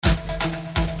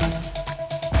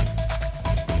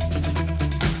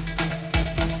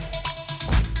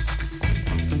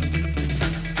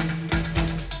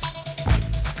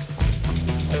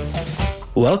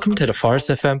Welcome to the Forest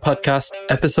FM podcast,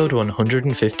 episode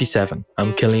 157.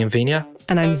 I'm Killian Vigna.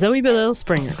 And I'm Zoe Bilal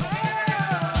Springer.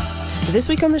 This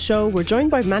week on the show, we're joined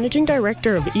by Managing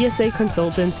Director of ESA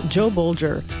Consultants, Joe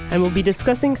Bolger, and we'll be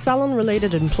discussing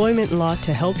salon-related employment law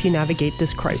to help you navigate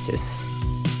this crisis.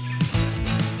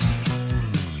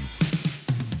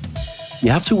 You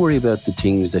have to worry about the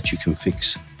things that you can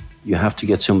fix. You have to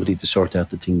get somebody to sort out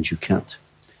the things you can't.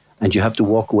 And you have to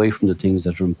walk away from the things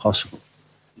that are impossible.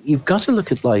 You've got to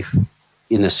look at life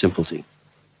in a simple thing.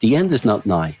 The end is not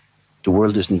nigh. The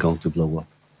world isn't going to blow up.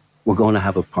 We're going to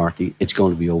have a party. It's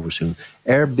going to be over soon.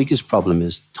 Our biggest problem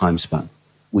is time span.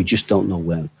 We just don't know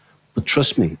when. But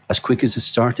trust me, as quick as it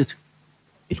started,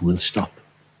 it will stop.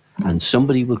 And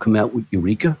somebody will come out with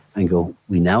Eureka and go,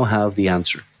 we now have the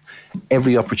answer.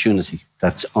 Every opportunity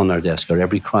that's on our desk or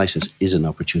every crisis is an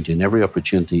opportunity, and every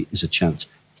opportunity is a chance.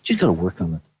 You just got to work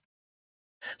on it.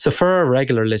 So for our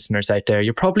regular listeners out there,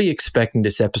 you're probably expecting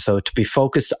this episode to be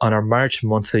focused on our March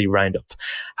monthly roundup.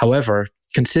 However,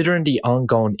 considering the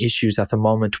ongoing issues at the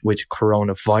moment with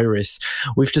coronavirus,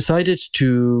 we've decided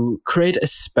to create a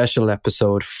special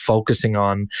episode focusing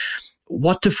on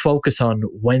what to focus on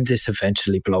when this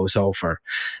eventually blows over.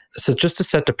 So just to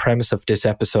set the premise of this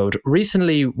episode,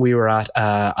 recently we were at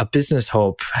a business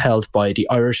hub held by the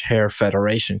Irish Hair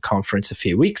Federation conference a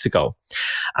few weeks ago.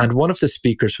 And one of the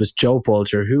speakers was Joe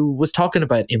Bolger, who was talking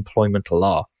about employment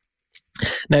law.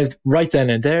 Now, right then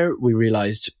and there, we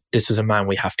realized this was a man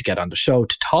we have to get on the show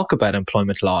to talk about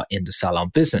employment law in the salon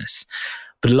business.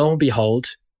 But lo and behold,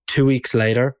 2 weeks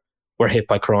later, we're hit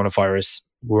by coronavirus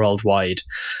worldwide.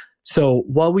 So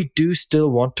while we do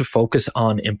still want to focus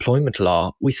on employment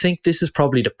law, we think this is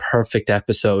probably the perfect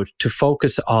episode to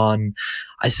focus on,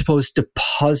 I suppose, the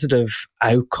positive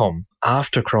outcome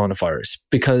after coronavirus,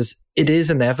 because it is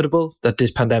inevitable that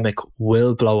this pandemic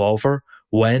will blow over.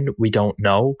 When, we don't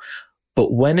know.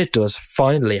 But when it does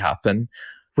finally happen,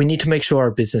 we need to make sure our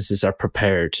businesses are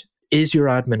prepared. Is your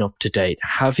admin up to date?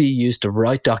 Have you used the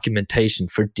right documentation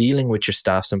for dealing with your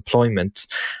staff's employment?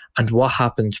 And what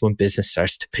happens when business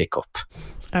starts to pick up?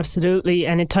 Absolutely.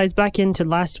 And it ties back into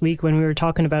last week when we were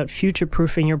talking about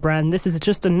future-proofing your brand. This is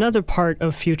just another part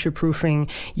of future-proofing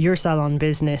your salon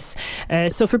business.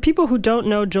 So for people who don't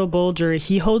know Joe Bolger,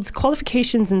 he holds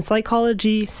qualifications in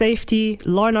psychology, safety,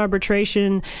 law and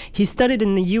arbitration. He studied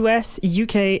in the US,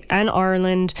 UK and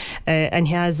Ireland, and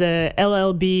he has a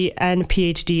LLB and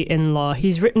PhD in law.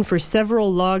 He's written for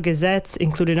several law gazettes,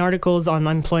 including articles on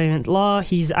employment law.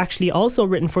 He's actually also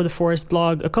written for the Forest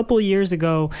blog a couple of years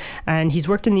ago, and he's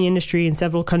worked in the industry in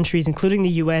several countries, including the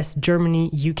US, Germany,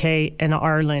 UK, and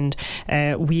Ireland.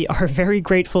 We are very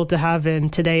grateful to have him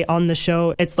today on the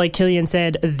show. It's like Killian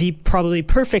said, the probably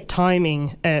perfect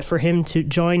timing for him to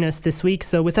join us this week.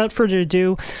 So without further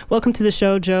ado, welcome to the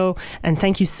show, Joe, and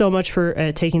thank you so much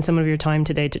for taking some of your time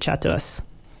today to chat to us.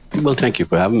 Well, thank you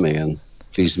for having me, and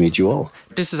pleased to meet you all.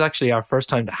 This is actually our first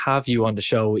time to have you on the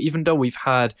show, even though we've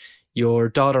had your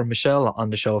daughter Michelle on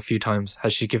the show a few times.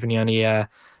 Has she given you any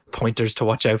pointers to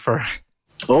watch out for?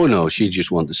 Oh no, she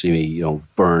just wanted to see me,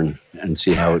 burn and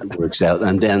see how it works out,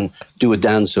 and then do a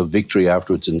dance of victory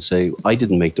afterwards and say, I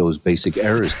didn't make those basic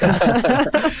errors.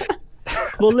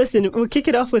 Well, listen, we'll kick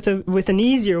it off with an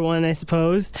easier one, I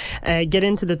suppose. Get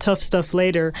into the tough stuff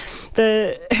later.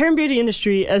 The hair and beauty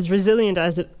industry, as resilient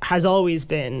as it has always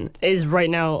been, is right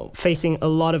now facing a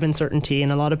lot of uncertainty,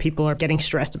 and a lot of people are getting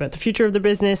stressed about the future of the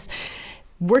business.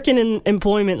 Working in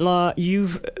employment law,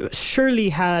 you've surely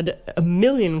had a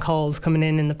million calls coming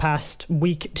in the past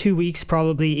week, 2 weeks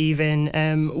probably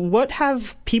even. What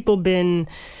have people been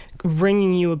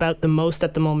ringing you about the most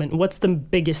at the moment? What's the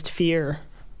biggest fear?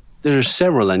 There are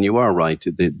several, and you are right.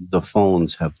 The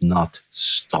phones have not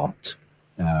stopped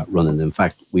running. In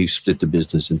fact, we've split the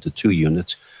business into two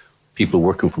units, people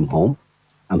working from home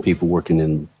and people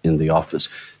working in the office.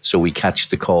 So we catch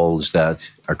the calls that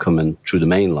are coming through the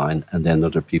main line, and then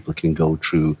other people can go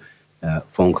through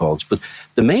phone calls. But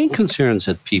the main concerns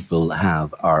that people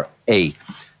have are, A,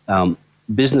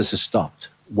 business has stopped.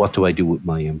 What do I do with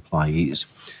my employees?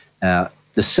 The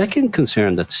second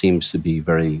concern that seems to be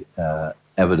very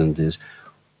evident is,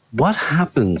 what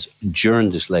happens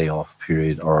during this layoff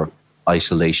period or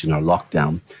isolation or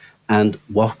lockdown, and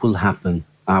what will happen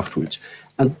afterwards?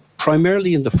 And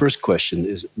primarily in the first question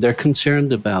is they're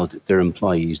concerned about their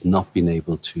employees not being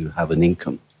able to have an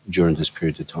income during this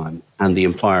period of time, and the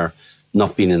employer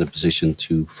not being in a position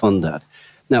to fund that.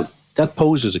 Now, that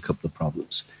poses a couple of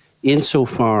problems,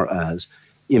 insofar as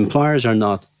employers are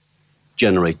not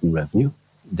generating revenue,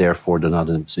 therefore they're not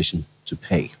in a position to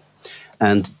pay.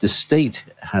 And the state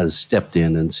has stepped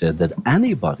in and said that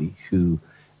anybody who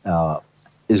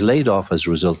is laid off as a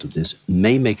result of this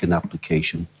may make an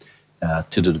application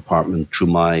to the department through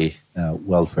My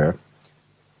Welfare.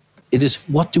 It is,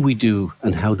 what do we do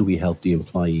and how do we help the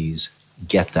employees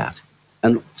get that?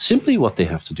 And simply what they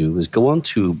have to do is go on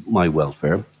to My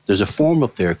Welfare. There's a form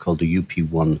up there called the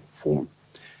UP1 form.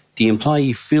 The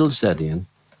employee fills that in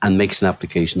and makes an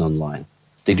application online.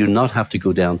 They do not have to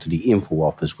go down to the info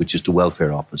office, which is the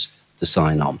welfare office, to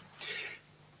sign on.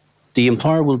 The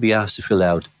employer will be asked to fill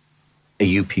out a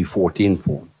UP14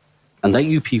 form. And that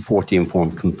UP14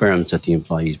 form confirms that the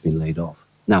employee has been laid off.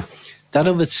 Now, that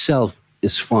of itself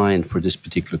is fine for this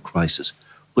particular crisis.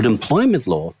 But employment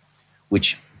law,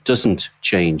 which doesn't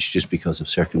change just because of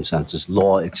circumstances,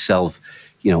 law itself,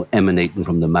 emanating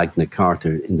from the Magna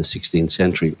Carta in the 16th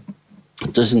century,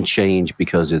 doesn't change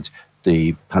because it's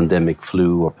the pandemic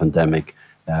flu or pandemic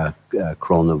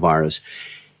coronavirus.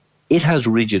 It has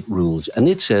rigid rules, and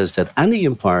it says that any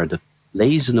employer that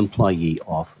lays an employee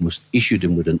off must issue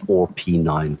them with an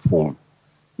RP9 form.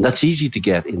 And that's easy to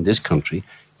get in this country.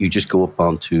 You just go up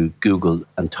onto Google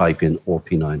and type in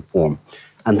RP9 form.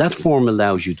 And that form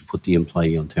allows you to put the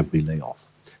employee on temporary layoff.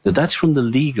 Now, that's from the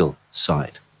legal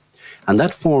side. And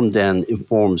that form then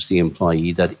informs the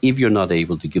employee that if you're not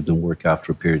able to give them work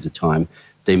after a period of time,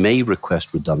 they may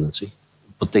request redundancy,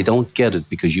 but they don't get it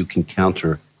because you can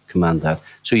command that.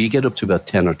 So you get up to about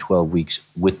 10 or 12 weeks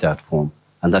with that form.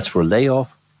 And that's for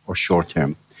layoff or short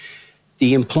term.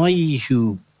 The employee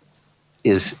who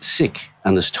is sick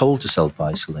and is told to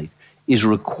self-isolate is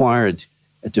required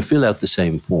to fill out the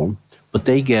same form, but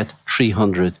they get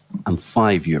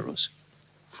 €305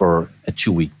 for a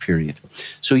 2-week period.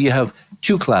 So you have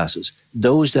two classes,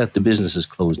 those that the business has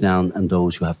closed down and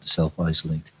those who have to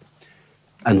self-isolate.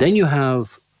 And then you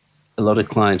have a lot of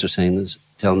clients are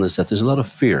telling us that there's a lot of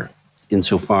fear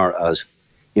insofar as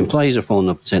employees are phoning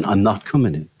up and saying, I'm not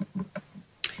coming in.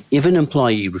 If an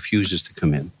employee refuses to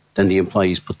come in, then the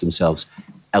employees put themselves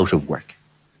out of work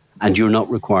and you're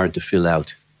not required to fill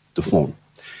out the form.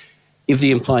 If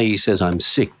the employee says, I'm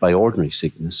sick by ordinary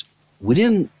sickness,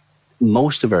 within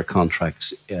most of our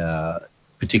contracts,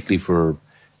 particularly for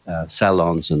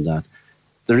salons and that,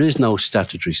 there is no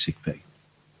statutory sick pay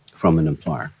from an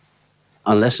employer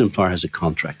unless an employer has a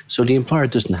contract. So the employer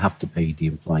doesn't have to pay the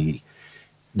employee.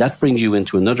 That brings you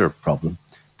into another problem,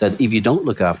 that if you don't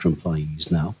look after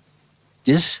employees now,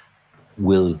 this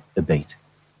will abate.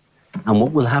 And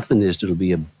what will happen is there will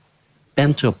be a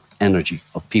pent-up energy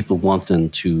of people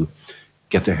wanting to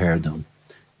get their hair done,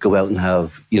 go out and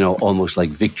have, almost like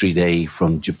Victory Day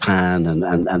from Japan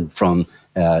and from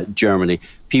Germany.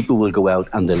 People will go out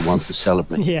and they'll want to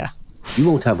celebrate. Yeah. You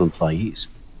won't have employees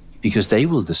because they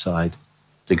will decide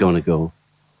they're going to go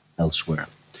elsewhere.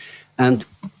 And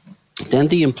then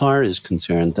the employer is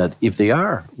concerned that if they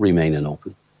are remaining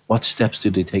open, what steps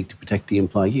do they take to protect the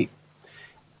employee?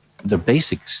 They're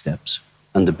basic steps.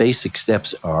 And the basic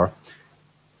steps are,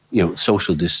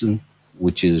 social distance,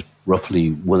 which is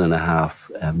roughly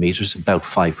 1.5 meters, about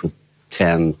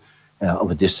 5'10" of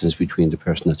a distance between the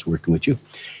person that's working with you.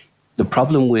 The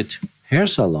problem with hair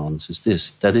salons is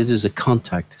this, that it is a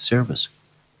contact service.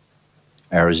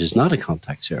 Ours is not a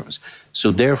contact service.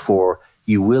 So therefore,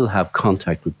 you will have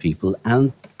contact with people,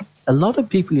 and a lot of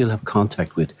people you'll have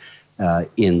contact with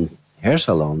in hair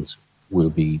salons will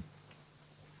be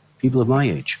people of my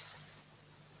age,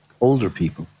 older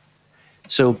people.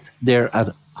 So they're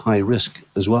at high risk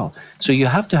as well. So you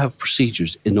have to have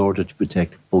procedures in order to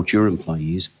protect both your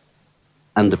employees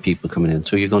and the people coming in.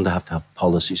 So you're going to have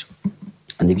policies.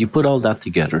 And if you put all that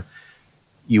together,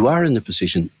 you are in a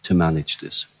position to manage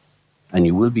this. And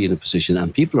you will be in a position,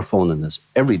 and people are phoning us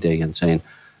every day and saying,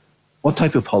 what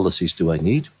type of policies do I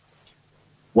need?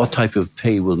 What type of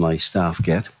pay will my staff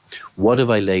get? What if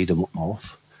I lay them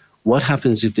off? What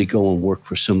happens if they go and work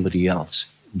for somebody else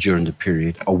during the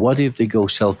period? Or what if they go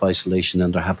self-isolation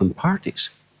and they're having parties?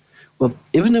 Well,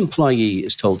 if an employee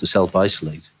is told to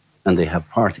self-isolate and they have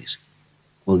parties,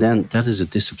 well, then that is a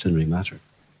disciplinary matter,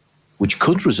 which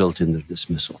could result in their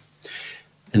dismissal.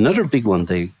 Another big one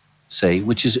they say,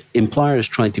 which is employers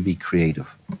trying to be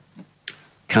creative.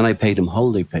 Can I pay them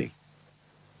holiday pay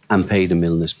and pay them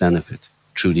illness benefit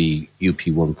through the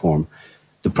UP1 form?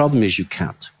 The problem is you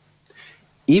can't.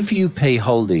 If you pay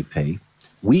holiday pay,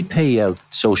 we pay out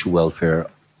social welfare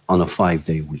on a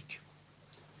 5-day week.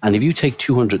 And if you take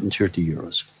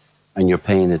 €230 and you're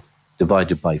paying it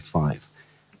divided by 5,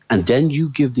 and then you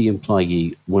give the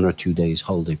employee 1 or 2 days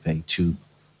holiday pay to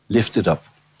lift it up,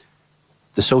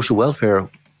 the social welfare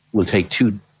will take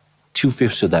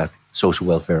 2/5 of that social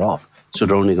welfare off. So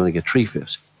they're only going to get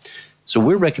 3/5. So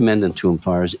we're recommending to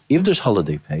employers, if there's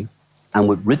holiday pay and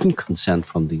with written consent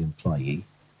from the employee,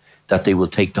 that they will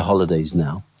take the holidays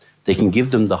now. They can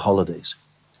give them the holidays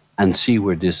and see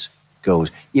where this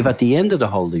goes. If at the end of the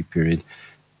holiday period,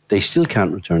 they still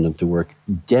can't return them to work,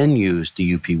 then use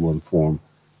the UP1 form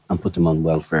and put them on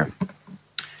welfare.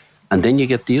 And then you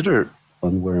get the other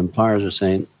one where employers are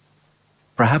saying,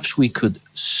 perhaps we could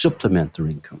supplement their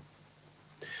income.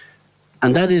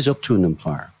 And that is up to an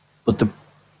employer. But the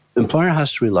employer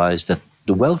has to realize that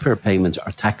the welfare payments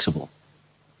are taxable,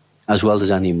 as well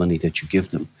as any money that you give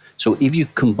them. So if you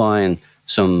combine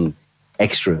some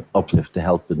extra uplift to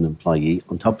help an employee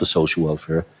on top of social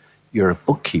welfare, your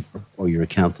bookkeeper or your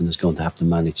accountant is going to have to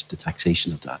manage the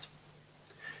taxation of that.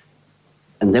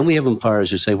 And then we have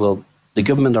employers who say, well, the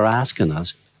government are asking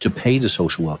us to pay the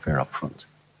social welfare up front,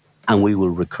 and we will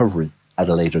recover it at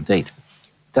a later date.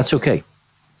 That's okay.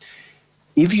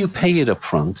 If you pay it up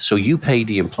front, so you pay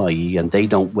the employee and they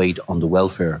don't wait on the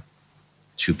welfare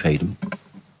to pay them,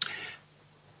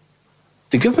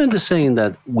 the government is saying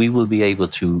that we will be able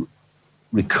to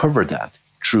recover that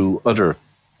through other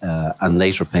and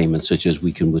later payments, such as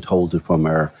we can withhold it from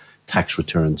our tax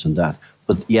returns and that.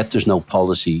 But yet there's no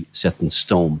policy set in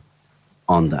stone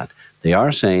on that. They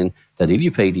are saying that if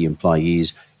you pay the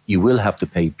employees, you will have to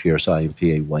pay PRSI and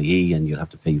PAYE, and you'll have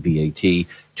to pay VAT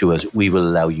to us. We will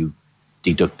allow you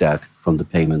deduct that from the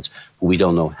payments. But we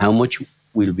don't know how much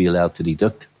we'll be allowed to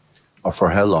deduct, or for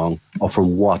how long, or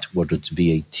from what, whether it's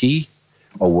VAT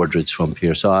or whether it's from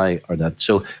PRSI or that.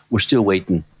 So we're still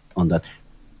waiting on that.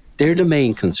 They're the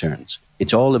main concerns.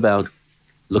 It's all about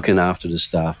looking after the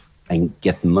staff and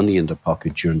getting money in their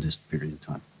pocket during this period of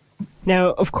time. Now,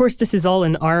 of course, this is all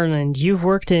in Ireland. You've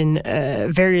worked in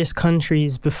various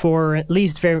countries before, at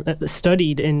least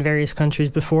studied in various countries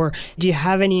before. Do you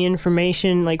have any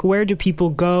information? Like, where do people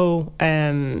go?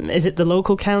 Is it the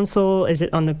local council? Is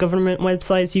it on the government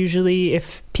websites usually,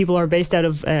 if people are based out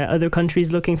of other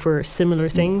countries looking for similar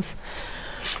things?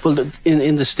 Well,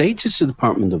 in the States, it's the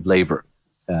Department of Labour,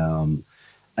 and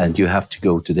you have to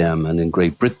go to them. And in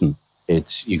Great Britain,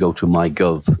 you go to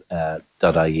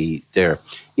mygov.ie there.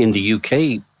 In the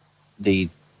UK, the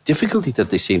difficulty that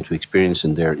they seem to experience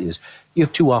in there is you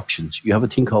have two options. You have a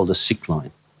thing called a sick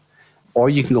line, or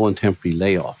you can go on temporary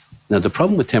layoff. Now, the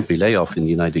problem with temporary layoff in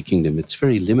the United Kingdom, it's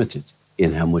very limited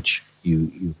in how much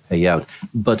you pay out.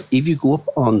 But if you go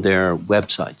up on their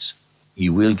websites,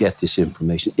 you will get this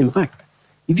information. In fact,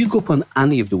 if you go up on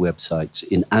any of the websites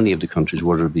in any of the countries,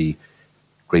 whether it be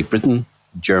Great Britain,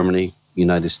 Germany,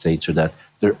 United States, or that,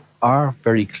 there are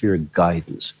very clear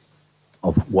guidance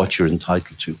of what you're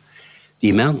entitled to. The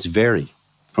amounts vary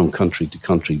from country to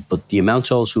country, but the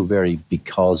amounts also vary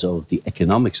because of the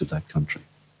economics of that country.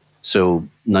 So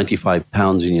 £95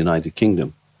 in the United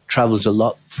Kingdom travels a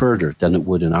lot further than it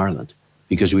would in Ireland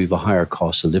because we have a higher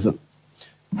cost of living.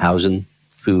 Housing,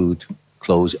 food,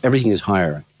 clothes, everything is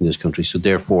higher in this country. So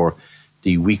therefore,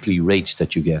 the weekly rates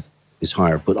that you get is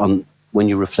higher. But when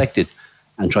you reflect it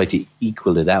and try to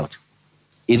equal it out,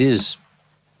 it is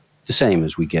the same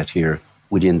as we get here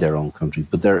within their own country.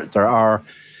 But there are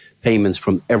payments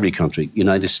from every country.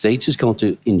 United States is going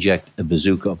to inject a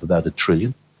bazooka of about $1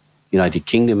 trillion. United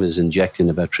Kingdom is injecting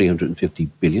about 350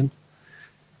 billion.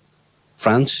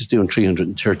 France is doing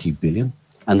 330 billion.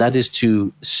 And that is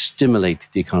to stimulate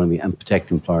the economy and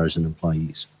protect employers and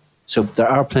employees. So there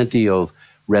are plenty of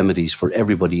remedies for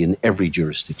everybody in every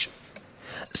jurisdiction.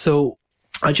 So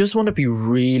I just want to be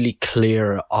really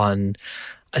clear on,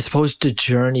 I suppose, the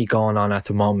journey going on at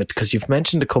the moment, because you've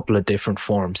mentioned a couple of different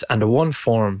forms, and the one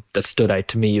form that stood out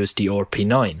to me was the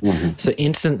RP9. Mm-hmm. So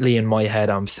instantly in my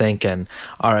head, I'm thinking,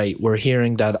 all right, we're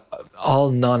hearing that all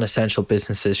non-essential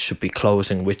businesses should be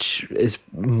closing, which is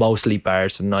mostly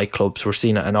bars and nightclubs. We're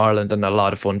seeing it in Ireland and a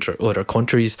lot of other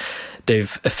countries.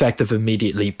 They've effectively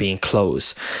immediately been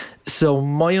closed. So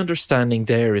my understanding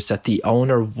there is that the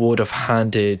owner would have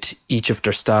handed each of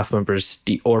their staff members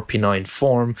the RP9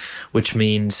 form, which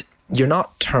means you're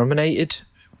not terminated,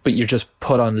 but you're just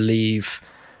put on leave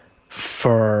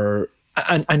for,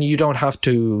 and you don't have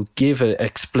to give an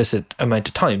explicit amount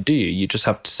of time, do you? You just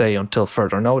have to say until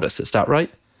further notice. Is that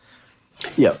right?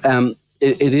 Yeah,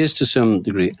 it is to some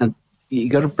degree. And you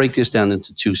got to break this down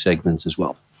into two segments as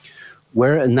well.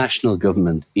 Where a national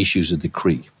government issues a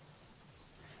decree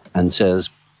and says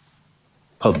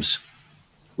pubs,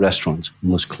 restaurants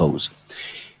must close.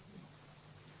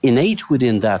 Innate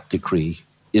within that decree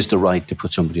is the right to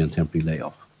put somebody on temporary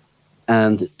layoff.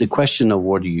 And the question of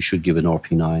whether you should give an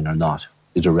RP9 or not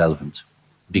is irrelevant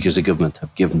because the government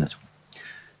have given it.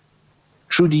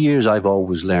 Through the years, I've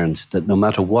always learned that no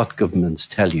matter what governments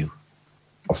tell you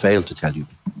or fail to tell you,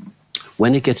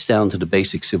 when it gets down to the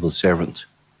basic civil servant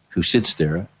who sits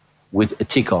there with a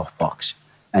tick-off box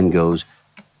and goes,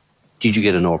 Did you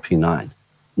get an RP9?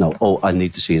 No. Oh, I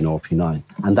need to see an RP9.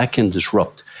 And that can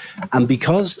disrupt. And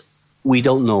because we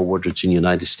don't know whether it's in the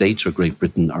United States or Great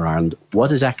Britain or Ireland,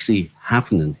 what is actually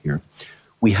happening here,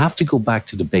 we have to go back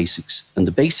to the basics. And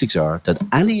the basics are that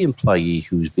any employee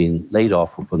who's been laid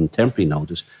off or put on temporary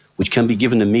notice, which can be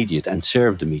given immediate and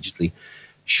served immediately,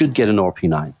 should get an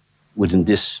RP9 within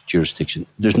this jurisdiction.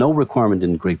 There's no requirement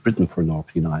in Great Britain for an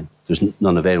RP9. There's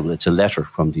none available. It's a letter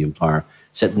from the employer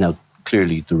setting out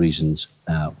clearly the reasons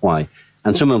why.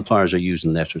 And some employers are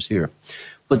using letters here.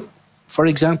 But, for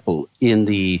example, in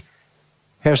the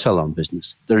hair salon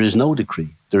business, there is no decree,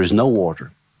 there is no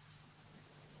order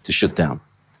to shut down,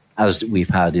 as we've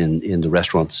had in the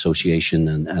Restaurant Association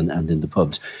and in the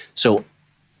pubs. So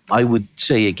I would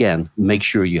say, again, make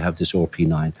sure you have this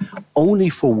RP9, only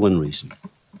for one reason.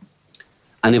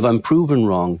 And if I'm proven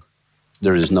wrong,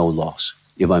 there is no loss.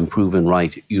 If I'm proven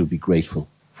right, you'll be grateful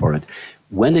for it.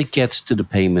 When it gets to the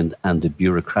payment and the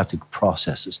bureaucratic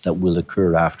processes that will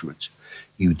occur afterwards,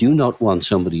 you do not want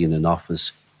somebody in an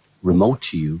office remote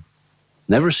to you,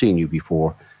 never seen you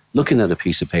before, looking at a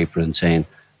piece of paper and saying,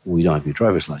 we don't have your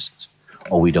driver's license,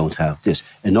 or we don't have this.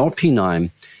 An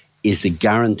RP9 is the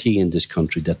guarantee in this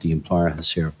country that the employer has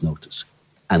served notice.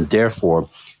 And therefore,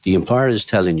 the employer is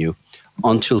telling you,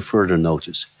 until further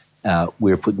notice,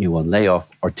 we're putting you on layoff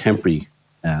or temporary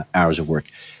hours of work.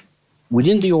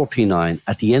 Within the RP9,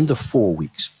 at the end of 4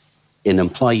 weeks, an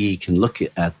employee can look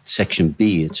at Section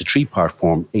B, it's a 3-part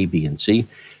form, A, B, and C,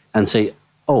 and say,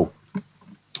 oh,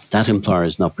 that employer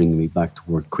is not bringing me back to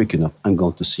work quick enough, I'm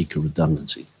going to seek a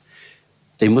redundancy.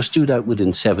 They must do that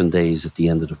within 7 days at the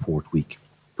end of the 4th week.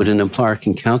 But an employer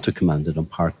can countercommand it on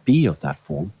Part B of that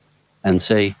form and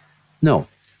say, no,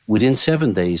 within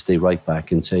 7 days, they write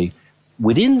back and say,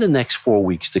 within the next 4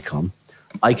 weeks to come,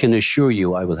 I can assure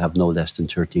you I will have no less than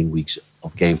 13 weeks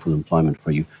of gainful employment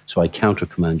for you, so I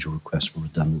countercommand your request for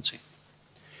redundancy.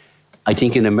 I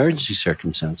think in emergency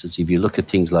circumstances, if you look at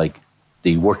things like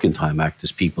the Working Time Act,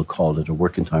 as people call it, or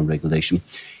Working Time Regulation,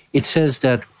 it says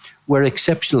that where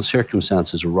exceptional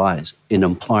circumstances arise, an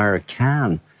employer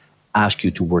can ask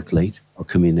you to work late or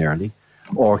come in early,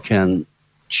 or can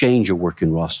change your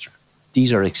working roster.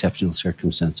 These are exceptional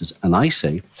circumstances. And I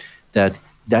say that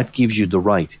that gives you the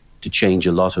right to change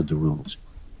a lot of the rules.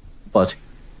 But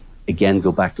again,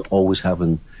 go back to always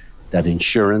having that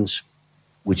insurance,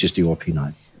 which is the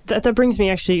RP9. That brings me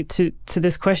actually to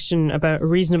this question about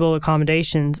reasonable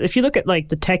accommodations. If you look at like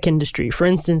the tech industry, for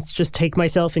instance, just take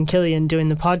myself and Killian doing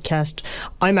the podcast.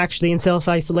 I'm actually in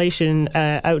self-isolation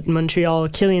out in Montreal.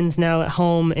 Killian's now at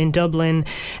home in Dublin.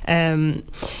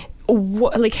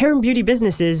 Like hair and beauty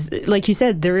businesses, like you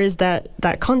said, there is that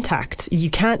contact. You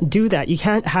can't do that. You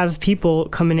can't have people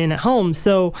coming in at home.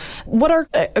 So what are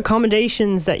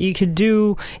accommodations that you could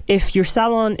do if your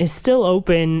salon is still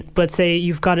open, but say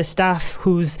you've got a staff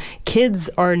whose kids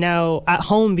are now at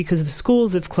home because the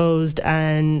schools have closed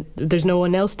and there's no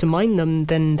one else to mind them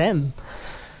than them?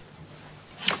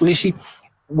 Well, you see,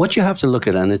 what you have to look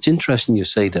at, and it's interesting you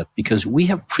say that, because we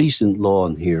have precedent law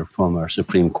in here from our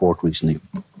Supreme Court recently,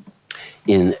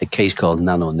 in a case called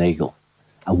Nano Nagel,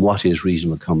 and what is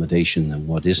reasonable accommodation and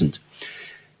what isn't.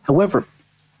 However,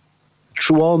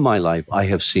 through all my life, I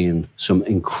have seen some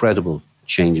incredible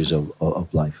changes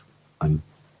of life. I'm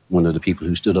one of the people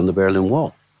who stood on the Berlin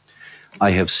Wall.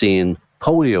 I have seen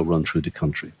polio run through the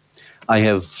country. I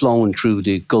have flown through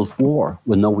the Gulf War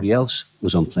when nobody else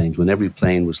was on planes, when every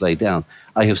plane was laid down.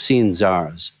 I have seen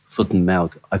SARS, foot and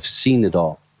mouth. I've seen it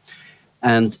all.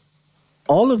 And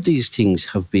all of these things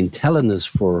have been telling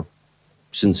us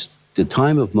since the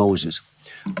time of Moses,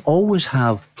 always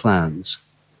have plans,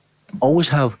 always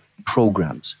have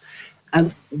programs.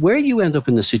 And where you end up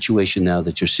in the situation now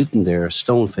that you're sitting there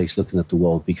stone-faced looking at the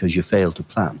wall because you failed to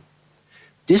plan,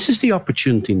 this is the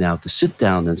opportunity now to sit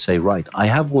down and say, right, I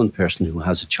have one person who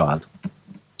has a child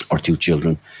or 2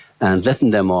 children, and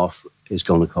letting them off is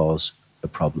going to cause a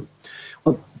problem.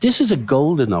 Well, this is a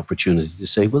golden opportunity to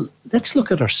say, well, let's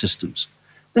look at our systems.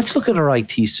 Let's look at our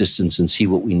IT systems and see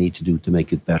what we need to do to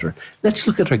make it better. Let's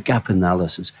look at our gap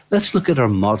analysis. Let's look at our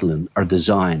modeling, our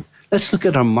design. Let's look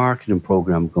at our marketing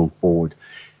program going forward.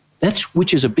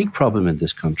 Which is a big problem in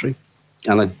this country.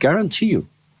 And I guarantee you,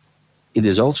 it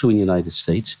is also in the United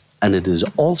States, and it is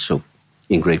also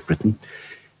in Great Britain.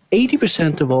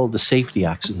 80% of all the safety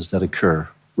accidents that occur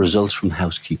results from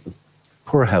housekeeping,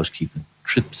 poor housekeeping,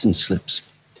 trips and slips.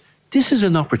 This is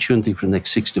an opportunity for the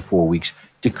next 6 to 4 weeks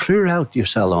to clear out your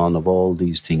salon of all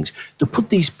these things, to put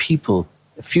these people,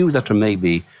 a few that there may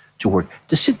be, to work,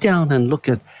 to sit down and look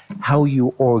at how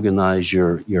you organize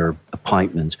your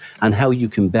appointments and how you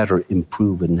can better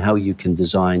improve it and how you can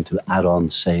design to add on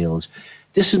sales.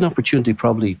 This is an opportunity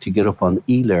probably to get up on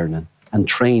e-learning and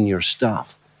train your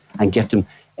staff and get them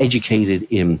educated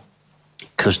in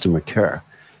customer care.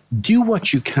 Do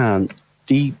what you can.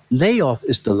 The layoff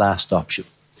is the last option.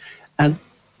 And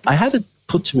I had it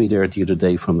put to me there the other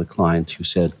day from a client who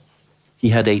said he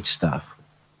had 8 staff.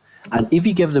 And if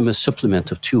he gave them a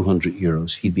supplement of 200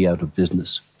 euros, he'd be out of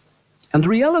business. And the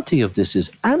reality of this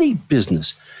is any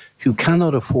business who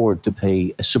cannot afford to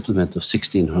pay a supplement of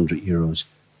 1,600 euros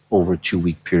over a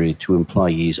 2-week period to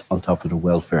employees on top of their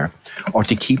welfare, or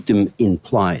to keep them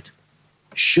employed,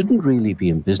 shouldn't really be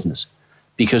in business,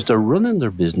 because they're running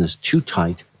their business too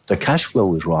tight, their cash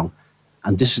flow is wrong,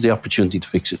 and this is the opportunity to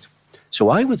fix it. So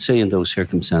I would say in those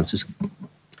circumstances,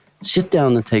 sit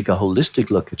down and take a holistic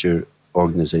look at your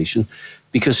organization,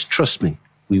 because trust me,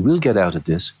 we will get out of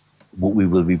this, but we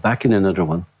will be back in another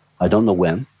one. I don't know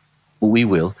when, but we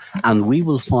will. And we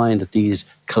will find that these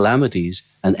calamities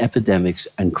and epidemics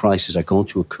and crises are going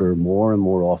to occur more and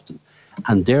more often.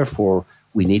 And therefore,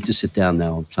 we need to sit down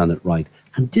now and plan it right.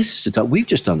 And this is the time. We've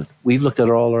just done it. We've looked at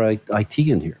all our IT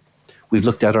in here. We've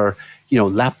looked at our,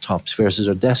 laptops versus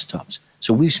our desktops.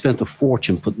 So we've spent a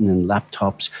fortune putting in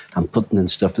laptops and putting in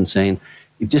stuff and saying,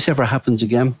 if this ever happens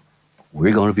again,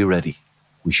 we're going to be ready.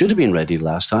 We should have been ready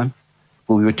last time,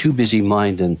 but we were too busy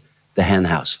minding the hen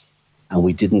house and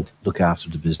we didn't look after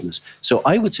the business. So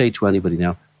I would say to anybody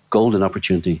now, golden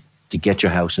opportunity to get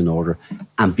your house in order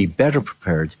and be better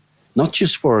prepared, not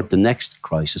just for the next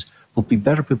crisis, but be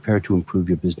better prepared to improve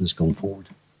your business going forward.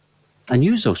 And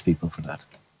use those people for that.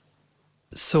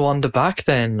 So on the back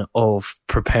then of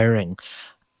preparing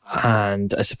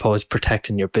and I suppose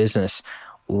protecting your business,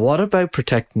 what about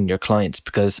protecting your clients?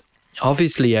 Because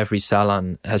obviously every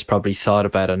salon has probably thought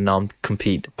about a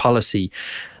non-compete policy,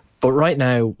 but right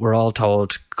now we're all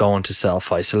told go into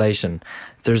self-isolation.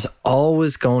 There's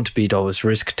always going to be those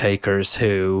risk takers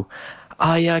who,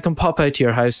 I can pop out to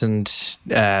your house and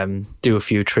do a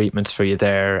few treatments for you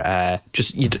there.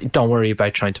 Just you don't worry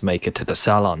about trying to make it to the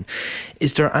salon.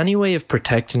 Is there any way of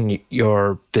protecting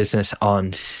your business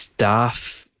on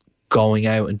staff going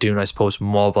out and doing, I suppose,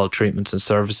 mobile treatments and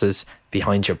services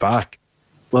behind your back?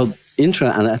 Well,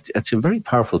 and it's a very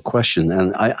powerful question.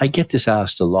 And I get this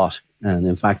asked a lot. And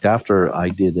in fact, after I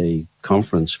did a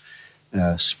conference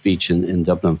speech in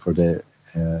Dublin for the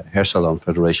Hair Salon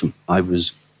Federation,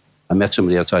 I met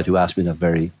somebody outside who asked me that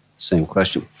very same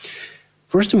question.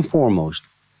 First and foremost,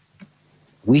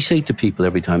 we say to people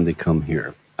every time they come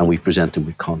here and we present them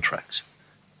with contracts,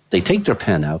 they take their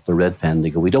pen out, the red pen, they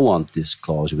go, we don't want this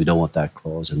clause, or we don't want that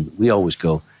clause. And we always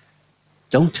go,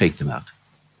 don't take them out,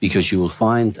 because you will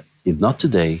find, if not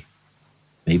today,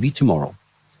 maybe tomorrow,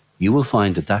 you will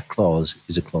find that clause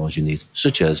is a clause you need,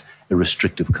 such as a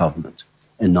restrictive covenant,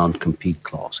 a non-compete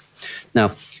clause.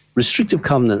 Now, restrictive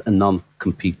covenant and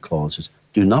non-compete clauses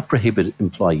do not prohibit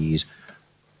employees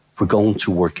for going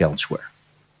to work elsewhere.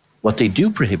 What they do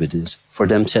prohibit is for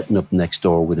them setting up next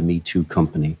door with a Me Too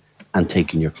company and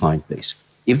taking your client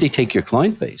base. If they take your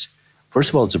client base, first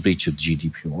of all, it's a breach of the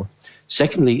GDPR.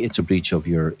 Secondly, it's a breach of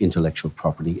your intellectual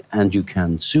property and you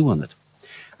can sue on it.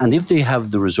 And if they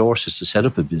have the resources to set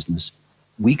up a business,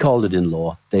 we call it in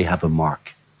law, they have a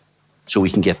mark. So we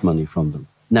can get money from them.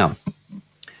 Now,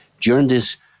 during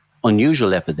this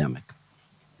unusual epidemic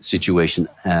situation,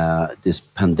 this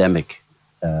pandemic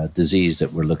disease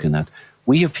that we're looking at,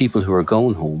 we have people who are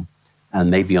going home and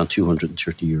maybe on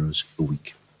 230 euros a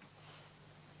week.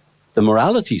 The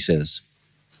morality says,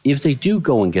 if they do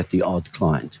go and get the odd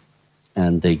client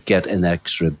and they get an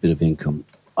extra bit of income,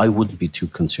 I wouldn't be too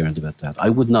concerned about that. I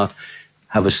would not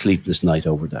have a sleepless night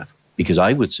over that, because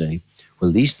I would say, well,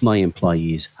 at least my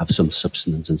employees have some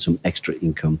substance and some extra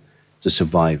income to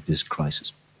survive this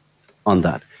crisis. On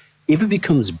that, if it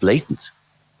becomes blatant,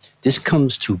 this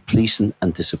comes to policing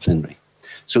and disciplinary.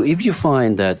 So if you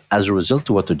find that as a result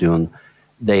of what they're doing,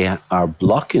 they are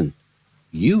blocking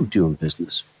you doing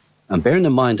business, and bearing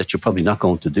in mind that you're probably not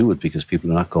going to do it because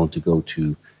people are not going to go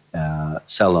to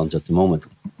salons at the moment,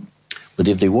 but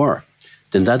if they were,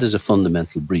 then that is a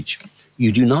fundamental breach.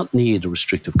 You do not need a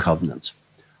restrictive covenant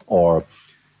or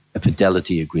a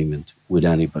fidelity agreement with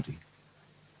anybody.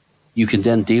 You can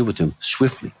then deal with them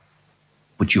swiftly,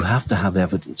 but you have to have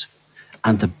evidence.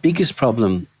 And the biggest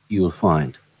problem you will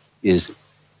find is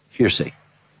hearsay.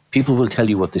 People will tell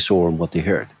you what they saw and what they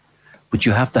heard, but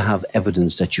you have to have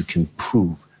evidence that you can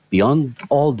prove beyond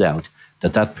all doubt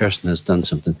that that person has done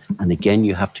something. And again,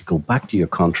 you have to go back to your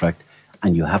contract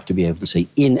and you have to be able to say,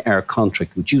 in our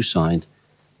contract which you signed,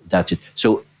 that's it.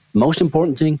 So most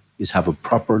important thing is have a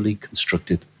properly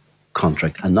constructed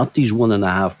contract and not these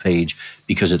 1.5 page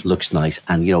because it looks nice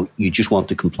and you just want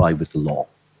to comply with the law.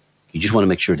 You just want to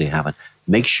make sure they have it.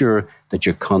 Make sure that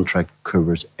your contract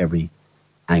covers every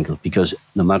angle, because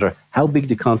no matter how big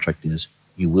the contract is,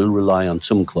 you will rely on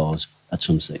some clause at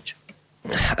some stage.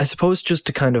 I suppose just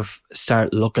to kind of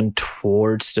start looking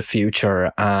towards the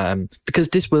future, because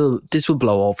this will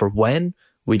blow over. When,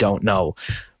 we don't know.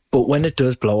 But when it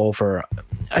does blow over,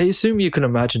 I assume you can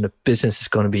imagine that business is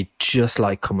going to be just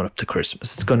like coming up to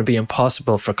Christmas. It's going to be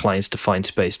impossible for clients to find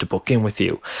space to book in with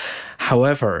you.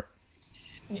 However,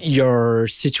 your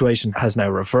situation has now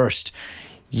reversed.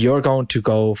 You're going to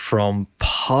go from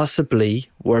possibly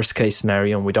worst case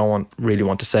scenario, and we don't really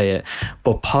want to say it,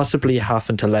 but possibly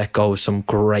having to let go of some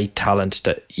great talent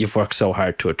that you've worked so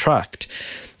hard to attract,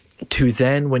 to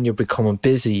then when you're becoming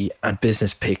busy and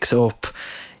business picks up,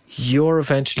 you're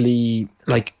eventually,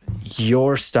 like,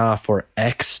 your staff or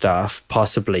ex-staff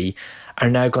possibly are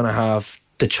now going to have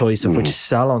the choice of which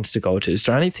salons to go to. Is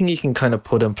there anything you can kind of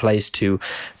put in place to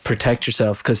protect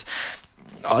yourself? Because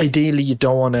ideally you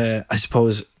don't want to, I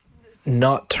suppose,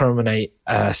 not terminate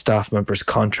a staff member's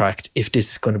contract if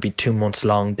this is going to be 2 months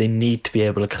long. They need to be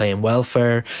able to claim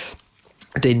welfare.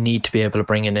 They need to be able to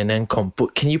bring in an income.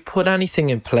 But can you put anything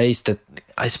in place that,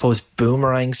 I suppose,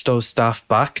 boomerangs those staff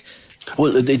back?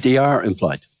 Well, they are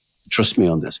employed. Trust me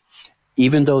on this.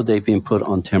 Even though they've been put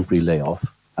on temporary layoff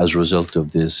as a result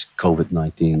of this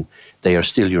COVID-19, they are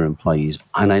still your employees.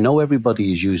 And I know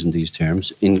everybody is using these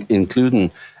terms,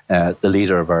 including the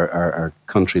leader of our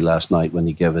country last night when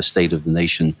he gave a State of the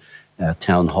Nation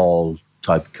town hall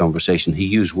type conversation. He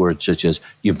used words such as,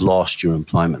 you've lost your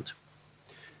employment.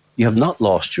 You have not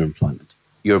lost your employment.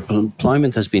 Your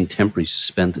employment has been temporarily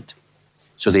suspended.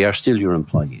 So they are still your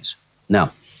employees.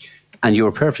 Now, and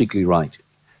you're perfectly right.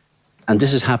 And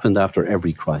this has happened after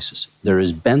every crisis. There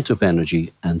is bent-up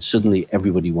energy, and suddenly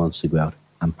everybody wants to go out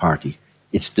and party.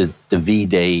 It's the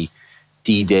V-Day,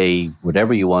 D-Day,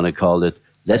 whatever you want to call it.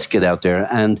 Let's get out there.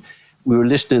 And we were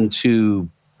listening to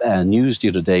news the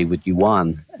other day with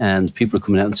Yuan, and people are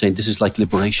coming out and saying, this is like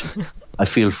liberation. I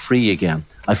feel free again.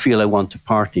 I feel I want to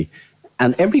party.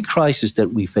 And every crisis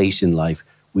that we face in life,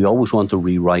 we always want to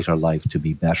rewrite our life to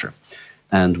be better.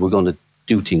 And we're going to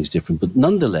do things different. But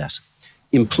nonetheless,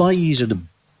 employees are the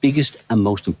biggest and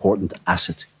most important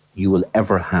asset you will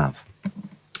ever have.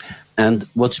 And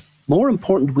what's more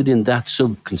important within that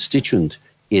sub-constituent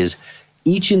is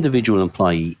each individual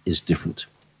employee is different.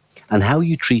 And how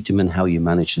you treat them and how you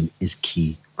manage them is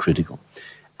key, critical.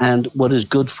 And what is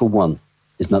good for one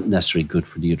is not necessarily good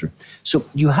for the other. So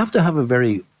you have to have a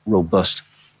very robust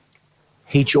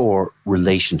HR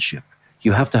relationship.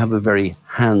 You have to have a very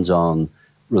hands-on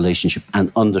relationship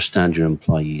and understand your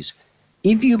employees.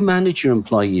 If you manage your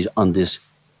employees on this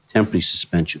temporary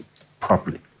suspension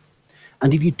properly,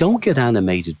 and if you don't get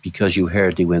animated because you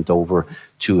heard they went over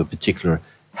to a particular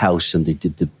house and they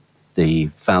did the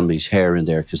family's hair in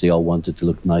there because they all wanted to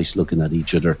look nice looking at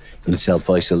each other in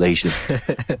self-isolation,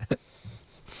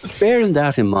 bearing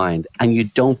that in mind, and you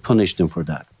don't punish them for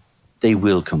that, they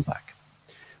will come back.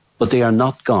 But they are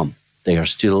not gone. They are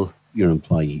still your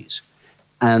employees.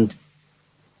 And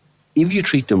if you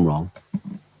treat them wrong,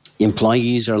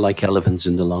 employees are like elephants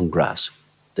in the long grass.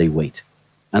 They wait.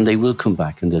 And they will come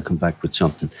back, and they'll come back with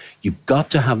something. You've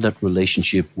got to have that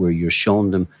relationship where you're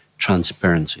showing them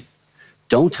transparency.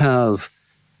 Don't have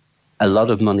a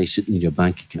lot of money sitting in your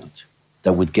bank account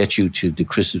that would get you to the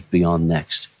Christmas beyond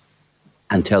next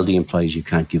and tell the employees you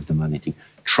can't give them anything.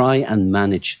 Try and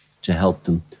manage to help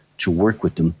them, to work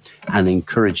with them and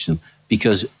encourage them,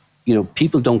 because, you know,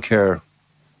 people don't care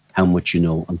how much you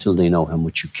know until they know how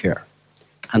much you care.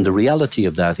 And the reality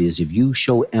of that is, if you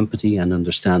show empathy and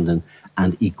understanding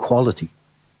and equality,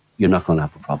 you're not going to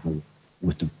have a problem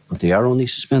with them. But they are only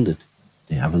suspended.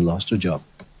 They haven't lost their job.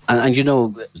 And you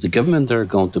know, the government are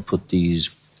going to put these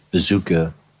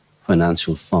bazooka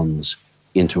financial funds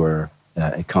into our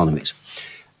economies.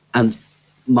 And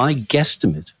my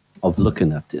guesstimate of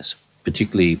looking at this,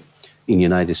 particularly in the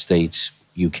United States,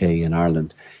 UK and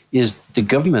Ireland, is the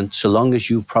government, so long as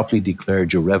you properly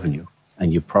declared your revenue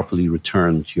and you properly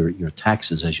returned your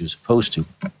taxes as you're supposed to,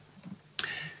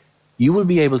 you will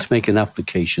be able to make an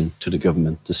application to the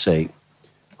government to say,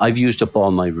 I've used up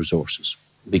all my resources.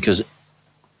 Because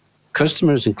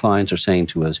customers and clients are saying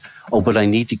to us, oh, but I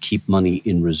need to keep money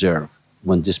in reserve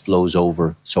when this blows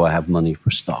over so I have money for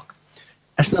stock.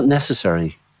 That's not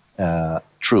necessarily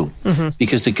true,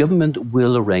 because the government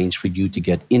will arrange for you to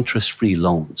get interest-free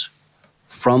loans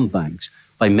from banks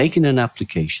by making an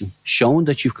application, showing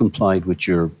that you've complied with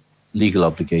your legal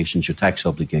obligations, your tax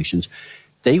obligations.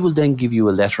 They will then give you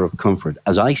a letter of comfort.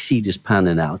 As I see this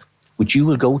panning out, which you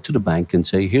will go to the bank and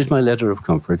say, here's my letter of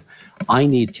comfort. I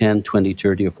need 10, 20,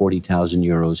 30 or 40,000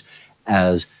 euros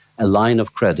as a line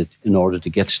of credit in order to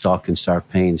get stock and start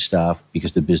paying staff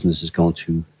because the business is going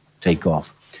to take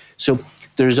off. So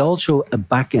there's also a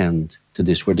back end to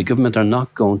this where the government are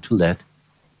not going to let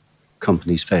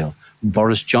companies fail.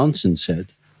 Boris Johnson said,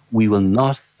 we will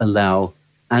not allow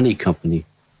any company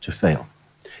to fail.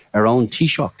 Our own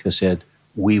Taoiseach has said,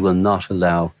 we will not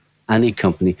allow any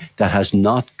company that has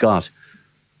not got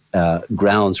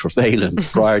grounds for failing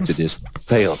prior to this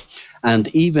fail. And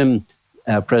even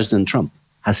President Trump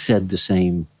has said the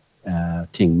same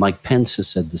thing. Mike Pence has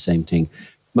said the same thing.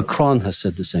 Macron has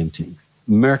said the same thing.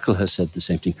 Merkel has said the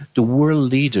same thing. The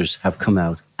world leaders have come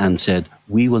out and said,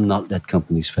 we will not let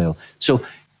companies fail. So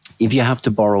if you have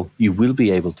to borrow, you will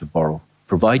be able to borrow,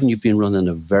 providing you've been running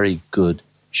a very good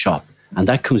shop. And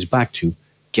that comes back to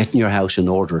getting your house in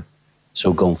order.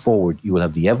 So going forward, you will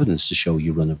have the evidence to show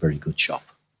you run a very good shop.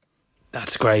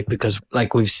 That's great, because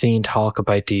like we've seen talk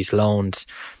about these loans,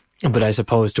 but I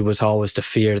suppose there was always the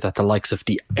fear that the likes of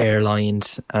the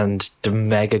airlines and the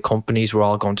mega companies were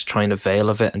all going to try and avail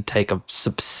of it and take a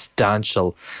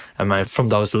substantial amount from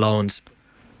those loans.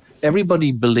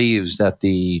 Everybody believes that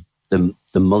the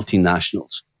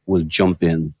multinationals will jump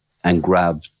in and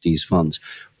grab these funds.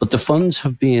 But the funds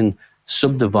have been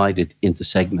subdivided into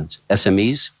segments.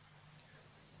 SMEs,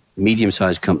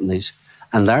 medium-sized companies,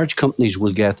 and large companies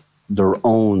will get their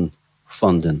own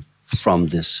funding from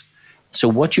this. So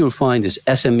what you'll find is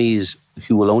SMEs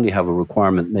who will only have a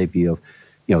requirement maybe of,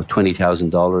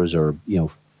 $20,000 or,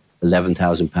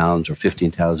 £11,000 or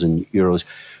 15,000 euros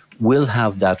will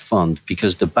have that fund,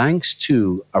 because the banks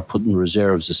too are putting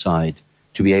reserves aside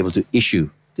to be able to issue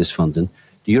this funding.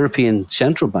 The European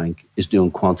Central Bank is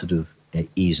doing quantitative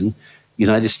easing. The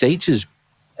United States is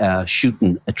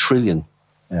shooting $1 trillion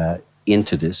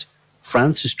into this.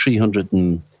 France is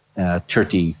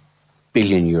 330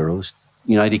 billion euros.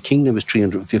 United Kingdom is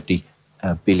 350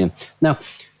 billion. Now,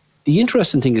 the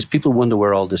interesting thing is people wonder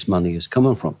where all this money is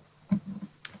coming from.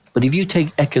 But if you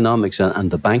take economics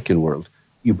and the banking world,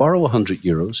 you borrow 100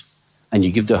 euros and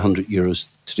you give the 100 euros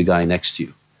to the guy next to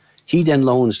you. He then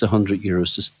loans the 100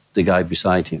 euros to the guy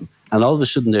beside him. And all of a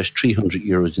sudden there's 300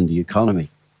 euros in the economy,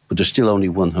 but there's still only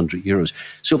 100 euros.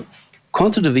 So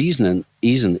quantitative easing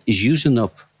is using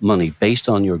up money based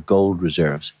on your gold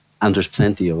reserves. And there's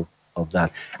plenty of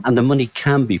that. And the money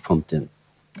can be pumped in.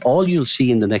 All you'll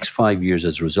see in the next 5 years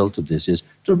as a result of this is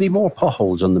there'll be more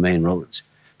potholes on the main roads.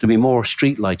 There'll be more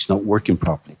street lights not working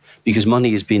properly because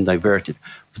money is being diverted.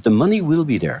 But the money will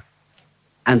be there.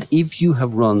 And if you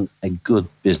have run a good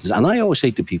business, and I always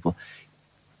say to people,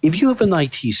 if you have an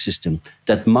IT system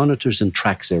that monitors and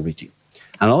tracks everything,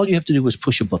 and all you have to do is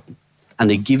push a button,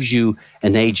 and it gives you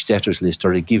an age debtors list,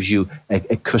 or it gives you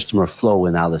a customer flow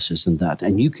analysis and that,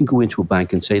 and you can go into a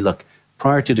bank and say, look,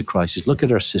 prior to the crisis, look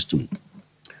at our system.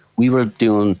 We were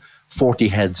doing 40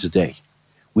 heads a day.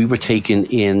 We were taking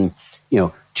in,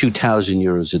 2,000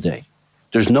 euros a day.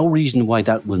 There's no reason why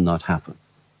that will not happen.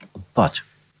 But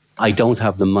I don't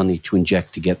have the money to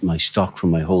inject to get my stock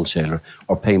from my wholesaler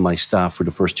or pay my staff for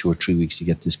the first 2 or 3 weeks to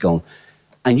get this going.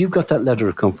 And you've got that letter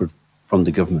of comfort from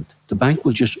the government. The bank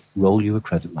will just roll you a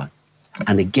credit line.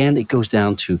 And again, it goes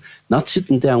down to not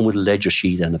sitting down with a ledger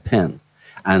sheet and a pen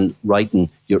and writing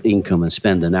your income and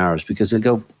spending hours, because they'll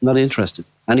go, not interested.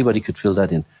 Anybody could fill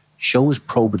that in. Show us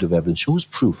probative evidence, show us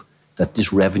proof that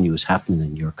this revenue is happening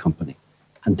in your company.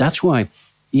 And that's why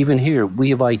even here, we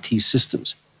have IT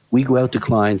systems. We go out to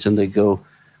clients and they go,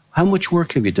 how much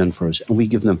work have you done for us? And we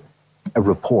give them a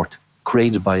report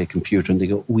created by a computer, and they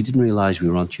go, we didn't realize we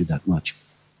were onto you that much.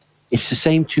 It's the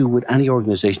same too with any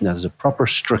organization that has a proper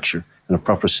structure and a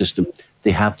proper system.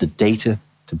 They have the data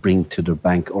to bring to their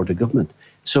bank or the government.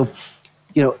 So,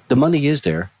 the money is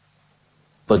there,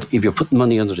 but if you're putting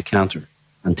money under the counter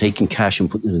and taking cash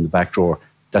and putting it in the back drawer,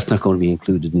 that's not going to be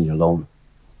included in your loan.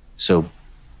 So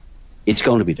it's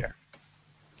going to be there.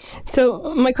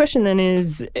 So my question then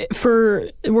is,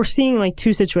 we're seeing like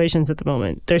two situations at the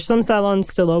moment. There's some salons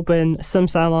still open, some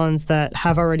salons that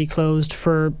have already closed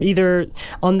for either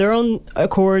on their own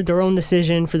accord, their own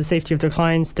decision for the safety of their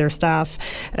clients, their staff,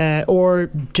 or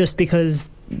just because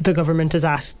the government has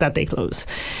asked that they close.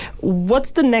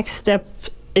 What's the next step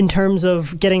in terms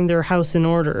of getting their house in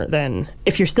order then?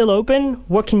 If you're still open,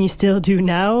 what can you still do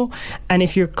now? And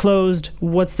if you're closed,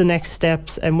 what's the next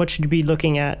steps and what should you be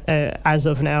looking at as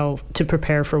of now to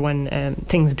prepare for when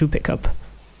things do pick up?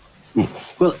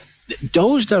 Well,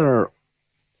 those that are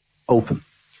open,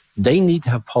 they need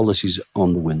to have policies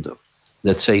on the window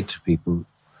that say to people,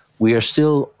 we are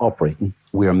still operating,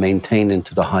 we are maintaining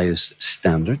to the highest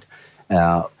standard.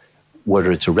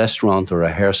 Whether it's a restaurant or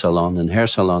a hair salon, and hair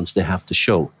salons, they have to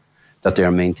show that they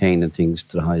are maintaining things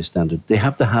to the highest standard. They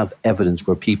have to have evidence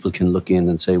where people can look in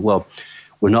and say, well,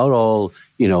 we're not all,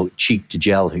 cheek to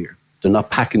gel here. They're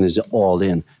not packing us all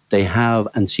in. They have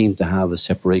and seem to have a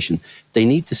separation. They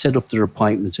need to set up their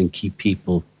appointments and keep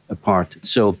people apart.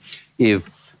 So if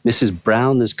Mrs.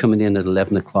 Brown is coming in at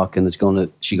 11 o'clock and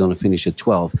she's going to finish at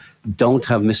 12, don't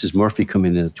have Mrs. Murphy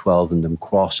coming in at 12 and them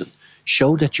crossing.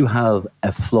 Show that you have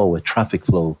a flow, a traffic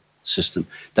flow system,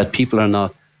 that people are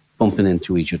not bumping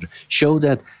into each other. Show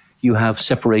that you have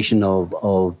separation of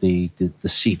the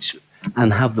seats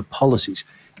and have the policies.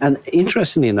 And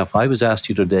interestingly enough, I was asked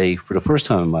the other day, for the first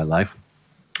time in my life,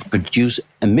 to produce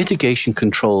a mitigation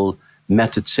control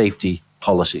method safety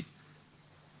policy.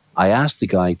 I asked the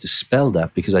guy to spell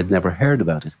that because I'd never heard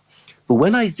about it. But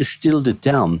when I distilled it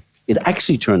down, it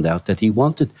actually turned out that he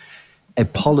wanted a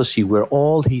policy where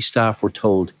all his staff were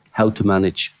told how to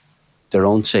manage their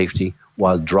own safety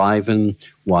while driving,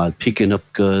 while picking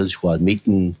up goods, while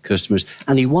meeting customers.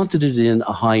 And he wanted it in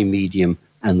a high, medium,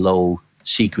 and low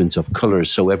sequence of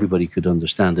colors so everybody could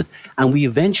understand it. And we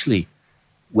eventually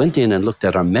went in and looked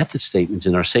at our method statements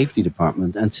in our safety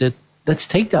department and said, let's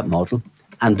take that model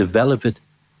and develop it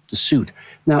to suit.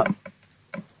 Now,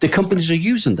 the companies are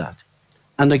using that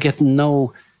and they're getting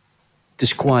no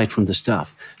disquiet from the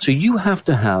staff. So you have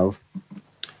to have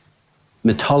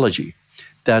methodology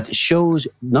that shows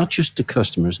not just the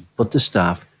customers, but the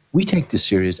staff, we take this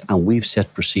serious and we've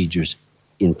set procedures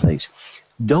in place.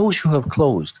 Those who have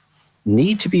closed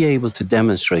need to be able to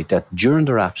demonstrate that during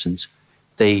their absence,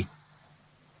 they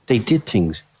did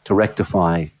things to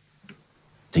rectify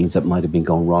things that might have been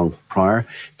going wrong prior,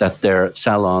 that their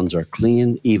salons are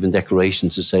clean, even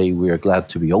declarations to say we are glad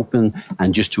to be open,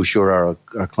 and just to assure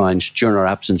our clients during our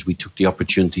absence, we took the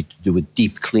opportunity to do a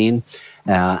deep clean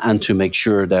and to make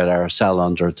sure that our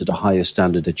salons are to the highest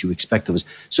standard that you expect of us.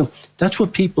 So that's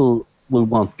what people will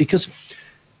want, because,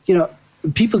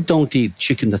 people don't eat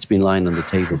chicken that's been lying on the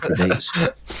table for days.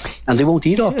 And they won't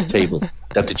eat off the table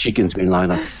that the chicken's been lying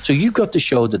on. So you've got to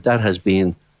show that has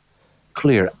been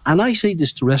clear. And I say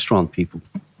this to restaurant people.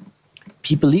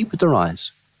 People eat with their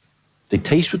eyes, they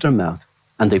taste with their mouth,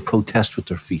 and they protest with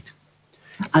their feet.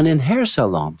 And in hair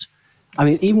salons,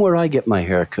 even where I get my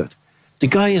hair cut, the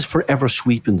guy is forever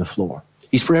sweeping the floor.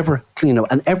 He's forever cleaning up.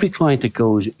 And every client that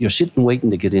goes, you're sitting waiting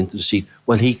to get into the seat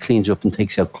while he cleans up and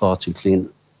takes out cloths and clean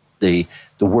the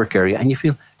work area. And you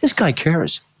feel, this guy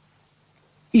cares.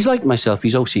 He's like myself,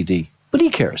 he's OCD, but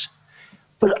he cares.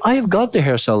 But I have got the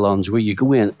hair salons where you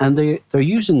go in and they're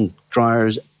using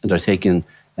dryers and they're taking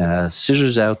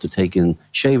scissors out, they're taking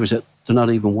shavers out, they're not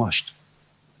even washed.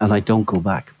 And I don't go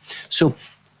back. So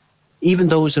even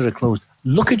those that are closed,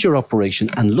 look at your operation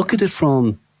and look at it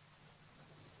from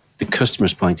the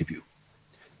customer's point of view.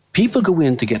 People go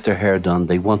in to get their hair done,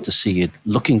 they want to see it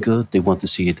looking good, they want to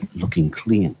see it looking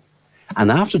clean. And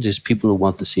after this, people will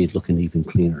want to see it looking even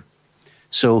cleaner.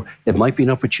 So it might be an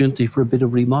opportunity for a bit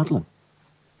of remodeling.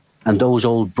 And those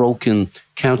old broken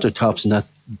countertops and that,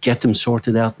 get them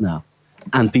sorted out now.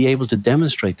 And be able to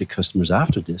demonstrate to customers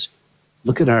after this,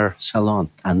 look at our salon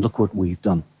and look what we've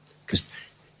done. Because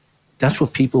that's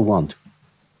what people want.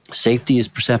 Safety is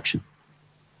perception,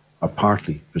 or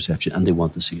partly perception, and they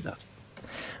want to see that.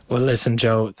 Well, listen,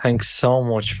 Joe, thanks so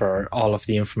much for all of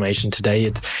the information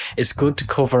today. It's good to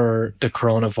cover the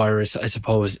coronavirus, I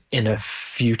suppose, in a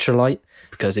future light,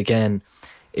 because again,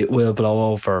 it will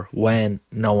blow over when,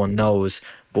 no one knows.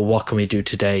 But what can we do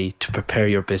today to prepare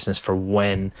your business for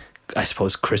when, I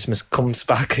suppose, Christmas comes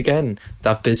back again,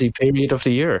 that busy period of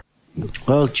the year?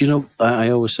 Well, I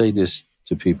always say this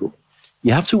to people.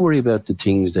 You have to worry about the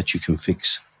things that you can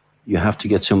fix. You have to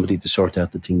get somebody to sort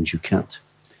out the things you can't.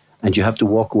 And you have to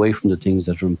walk away from the things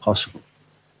that are impossible.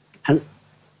 And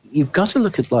you've got to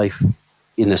look at life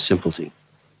in a simple thing.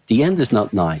 The end is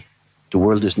not nigh. The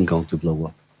world isn't going to blow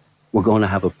up. We're going to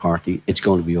have a party. It's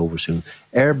going to be over soon.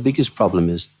 Our biggest problem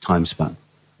is time span.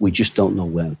 We just don't know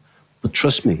when. But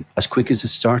trust me, as quick as it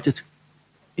started,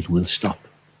 it will stop.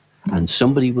 And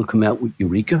somebody will come out with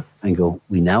Eureka and go,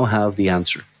 we now have the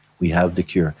answer. We have the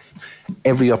cure.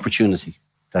 Every opportunity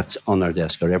that's on our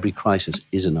desk, or every crisis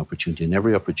is an opportunity, and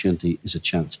every opportunity is a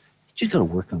chance. You just got to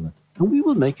work on it, and we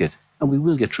will make it, and we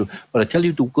will get through. But I tell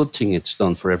you, the good thing it's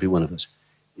done for every one of us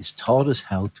is taught us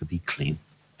how to be clean,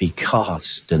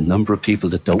 because the number of people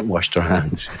that don't wash their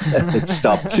hands, it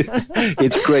stopped.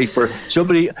 It's great for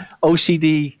somebody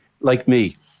OCD like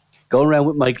me, going around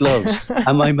with my gloves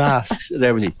and my masks and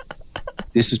everything.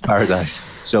 This is paradise.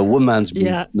 So one man's meat,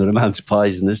 another man's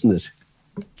poison, isn't it?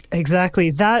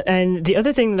 Exactly. That, and the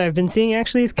other thing that I've been seeing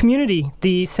actually is community.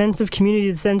 The sense of community,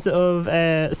 the sense of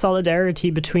solidarity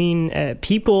between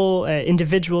people,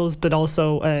 individuals, but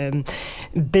also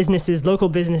businesses, local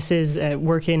businesses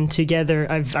working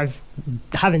together. I've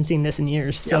haven't seen this in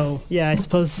years. So yeah, I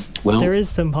suppose there is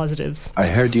some positives. I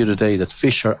heard the other day that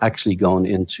fish are actually going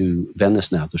into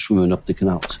Venice now. They're swimming up the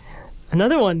canals.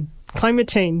 Another one, climate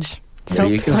change.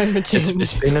 Climate change.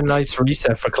 It's been a nice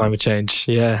reset for climate change.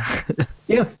 Yeah.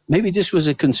 Yeah, maybe this was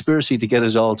a conspiracy to get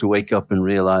us all to wake up and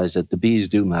realise that the bees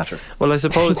do matter. Well, I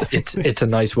suppose it's a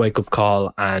nice wake-up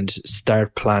call and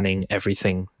start planning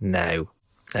everything now.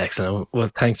 Excellent. Well,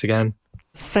 thanks again.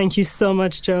 Thank you so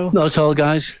much, Joe. Not at all,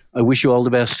 guys. I wish you all the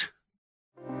best.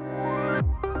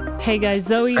 Hey guys,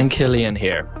 Zoe. And Killian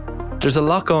here. There's a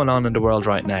lot going on in the world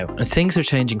right now, and things are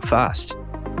changing fast.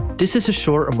 This is a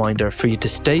short reminder for you to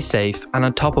stay safe and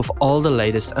on top of all the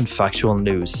latest and factual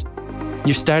news.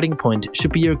 Your starting point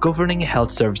should be your Governing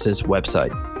Health Services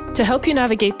website. To help you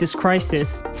navigate this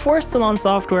crisis, Forest Salon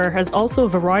Software has also a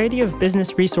variety of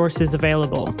business resources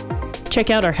available. Check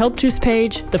out our Help Juice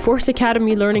page, the Forest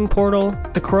Academy Learning Portal,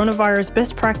 the Coronavirus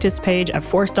Best Practice page at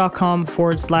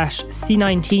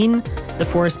forest.com/C19, the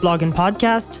Forest Blog and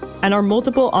Podcast, and our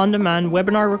multiple on-demand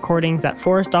webinar recordings at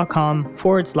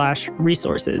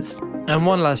forest.com/resources. And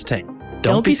one last thing.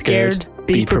 Don't be scared,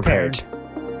 be prepared.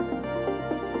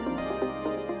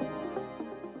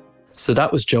 So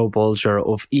that was Joe Bulger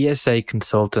of ESA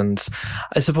Consultants,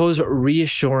 I suppose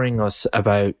reassuring us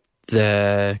about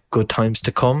the good times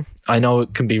to come. I know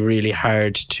it can be really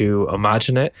hard to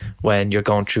imagine it when you're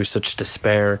going through such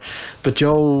despair, but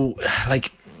Joe,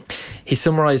 he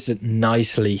summarized it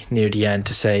nicely near the end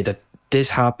to say that this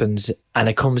happens and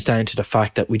it comes down to the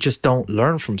fact that we just don't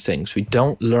learn from things. We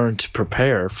don't learn to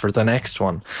prepare for the next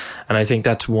one. And I think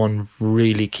that's one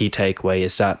really key takeaway,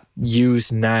 is that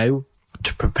use now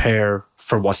to prepare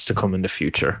for what's to come in the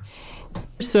future.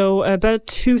 So about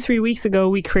 2-3 weeks ago,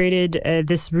 we created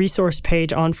this resource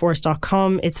page on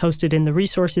forest.com. It's hosted in the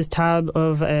resources tab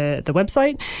of the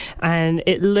website, and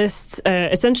it lists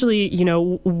essentially,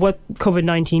 what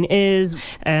COVID-19 is,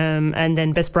 and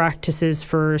then best practices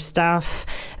for staff,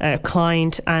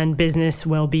 client and business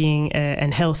well-being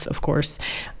and health, of course.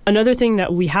 Another thing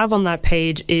that we have on that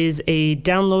page is a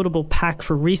downloadable pack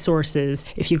for resources.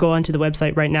 If you go onto the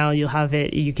website right now, you'll have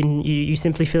it. You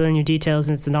simply fill in your details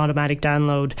and it's an automatic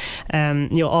download.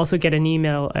 You'll also get an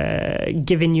email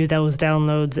giving you those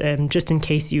downloads just in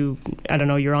case you're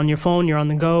on your phone, you're on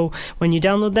the go. When you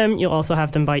download them, you'll also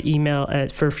have them by email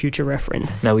for future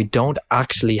reference. Now, we don't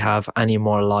actually have any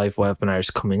more live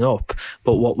webinars coming up,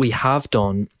 but what we have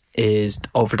done is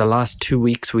over the last 2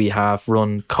 weeks, we have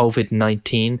run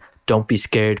COVID-19 Don't Be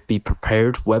Scared, Be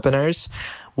Prepared webinars.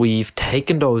 We've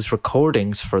taken those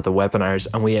recordings for the webinars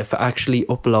and we have actually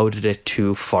uploaded it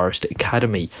to Forest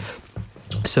Academy.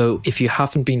 So if you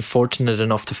haven't been fortunate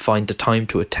enough to find the time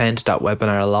to attend that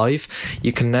webinar live,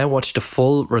 you can now watch the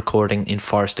full recording in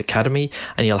Forest Academy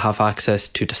and you'll have access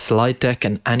to the slide deck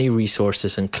and any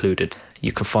resources included.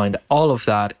 You can find all of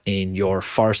that in your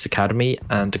Forest Academy,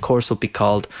 and the course will be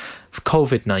called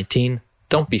COVID-19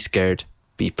 Don't Be Scared,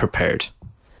 Be Prepared.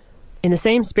 In the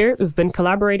same spirit, we've been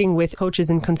collaborating with coaches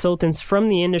and consultants from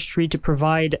the industry to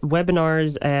provide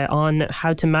webinars on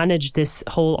how to manage this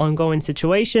whole ongoing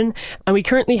situation. And we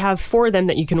currently have 4 of them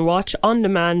that you can watch on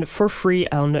demand for free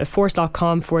on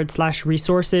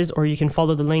forest.com/resources, or you can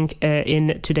follow the link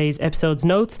in today's episode's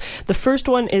notes. The first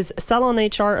one is Salon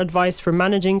HR Advice for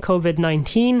Managing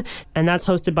COVID-19, and that's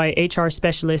hosted by HR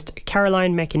specialist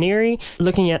Caroline McInerney,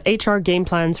 looking at HR game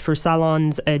plans for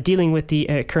salons dealing with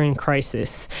the current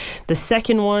crisis. The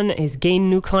second one is Gain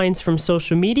New Clients from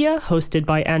Social Media, hosted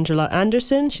by Angela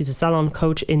Anderson. She's a salon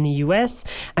coach in the US.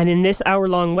 And in this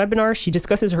hour-long webinar, she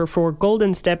discusses her 4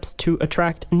 golden steps to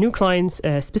attract new clients,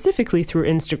 specifically through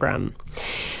Instagram.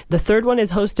 The third one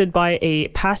is hosted by a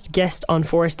past guest on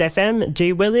Forest FM,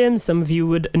 Jay Williams. Some of you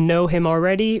would know him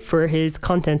already for his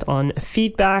content on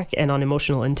feedback and on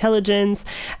emotional intelligence.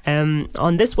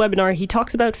 On this webinar, he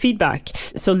talks about feedback.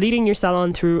 So leading your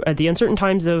salon through the uncertain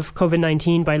times of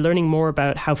COVID-19 by learning more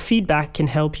about how feedback can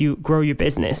help you grow your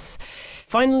business.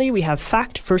 Finally, we have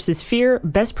Fact versus Fear,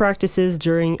 Best Practices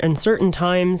During Uncertain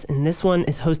Times, and this one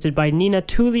is hosted by Nina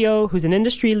Tullio, who's an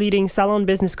industry-leading salon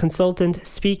business consultant,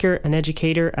 speaker, and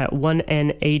educator at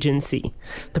 1N Agency.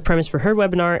 The premise for her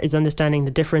webinar is understanding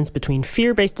the difference between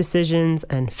fear-based decisions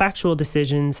and factual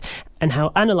decisions, and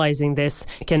how analyzing this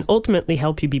can ultimately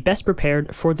help you be best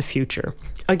prepared for the future.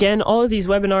 Again, all of these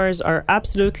webinars are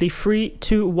absolutely free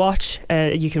to watch.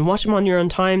 You can watch them on your own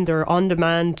time. They're on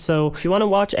demand. So if you want to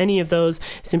watch any of those,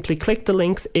 simply click the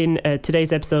links in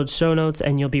today's episode's show notes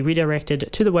and you'll be redirected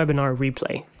to the webinar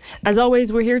replay. As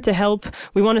always, we're here to help.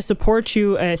 We want to support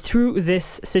you through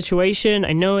this situation.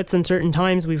 I know it's uncertain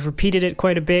times. We've repeated it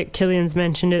quite a bit. Killian's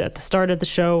mentioned it at the start of the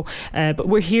show. But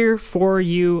we're here for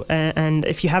you. And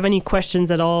if you have any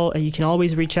questions at all, you can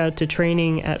always reach out to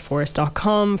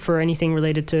training@forest.com for anything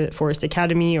related to Forest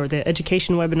Academy or the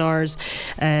education webinars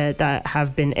that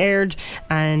have been aired.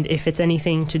 And if it's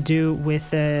anything to do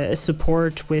with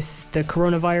support with the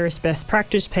coronavirus best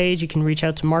practice page, you can reach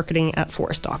out to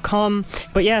marketing@forest.com.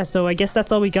 But yeah, so I guess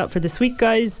that's all we got for this week,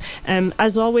 guys.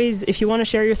 As always, if you want to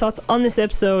share your thoughts on this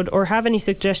episode or have any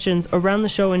suggestions around the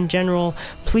show in general,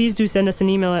 please do send us an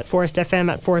email at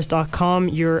forestfm@forest.com.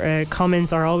 Your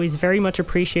comments are always very much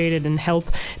appreciated and help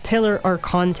tailor our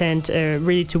content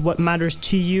really to what matters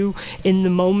to you in the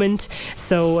moment.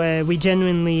 So we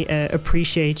genuinely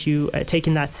appreciate you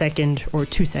taking that second or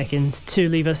 2 seconds to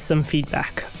leave us some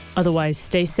feedback. Otherwise,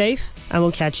 stay safe and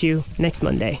we'll catch you next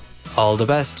Monday. All the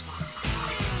best.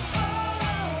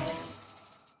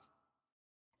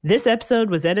 This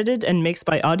episode was edited and mixed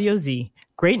by Audio Z.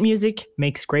 Great music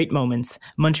makes great moments.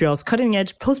 Montreal's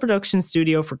cutting-edge post-production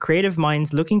studio for creative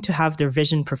minds looking to have their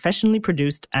vision professionally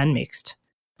produced and mixed.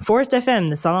 Forest FM,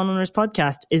 the Salon Owners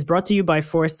podcast, is brought to you by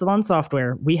Forest Salon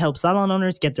Software. We help salon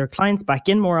owners get their clients back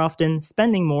in more often,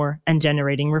 spending more, and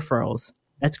generating referrals.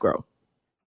 Let's grow.